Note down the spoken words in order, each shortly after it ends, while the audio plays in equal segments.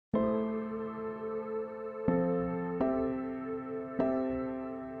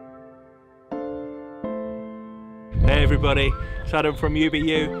Hey everybody, it's Adam from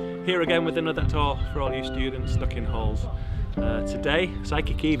UBU, here again with another tour for all you students stuck in halls. Today,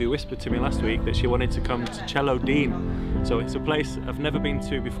 Psychic Evie whispered to me last week that she wanted to come to Chellow Dene. So it's a place I've never been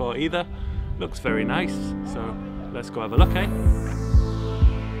to before either. Looks very nice, so let's go have a look, eh?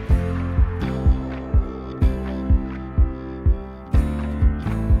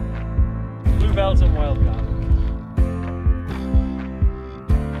 Bluebells and wild garlic.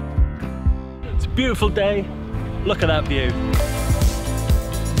 It's a beautiful day. Look at that view.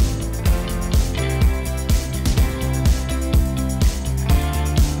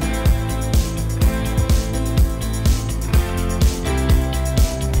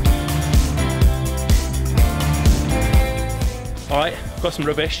 Alright, got some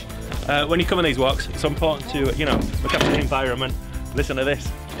rubbish. When you come on these walks, it's important to, look after the environment. Listen to this.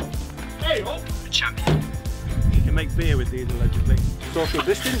 Hey, oh, champion. You can make beer with these allegedly. Social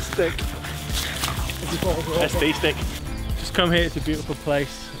distance stick. SD stick. Just come here, it's a beautiful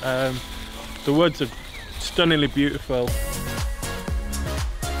place. The woods are stunningly beautiful.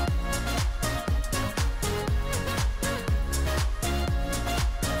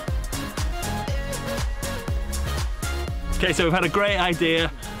 Okay, so we've had a great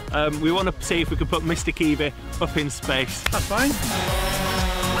idea. We want to see if we can put Mystic Evie up in space. That's fine.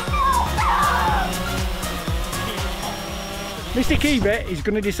 Mystic Evie is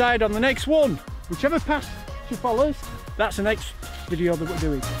going to decide on the next one. Whichever path she follows, that's the next video that we're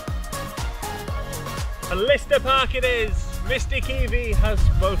doing. A Lister Park it is! Mystic Evie has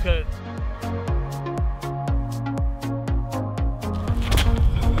spoken.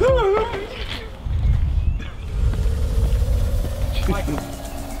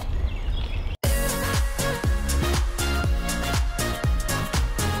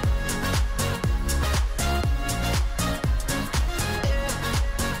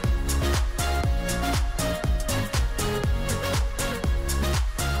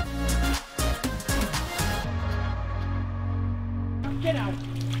 Get out.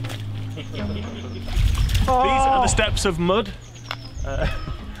 These are the steps of mud.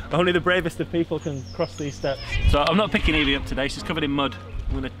 Only the bravest of people can cross these steps. So I'm not picking Evie up today, she's covered in mud.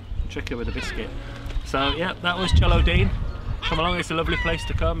 I'm going to trick her with a biscuit. So yeah, that was Chellow Dene. Come along, it's a lovely place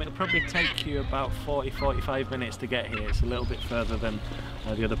to come. It'll probably take you about 40-45 minutes to get here. It's a little bit further than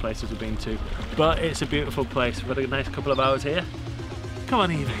the other places we've been to. But it's a beautiful place. We've had a nice couple of hours here. Come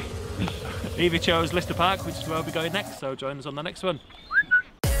on Evie. Evie chose Lister Park, which is where we'll be going next, so join us on the next one.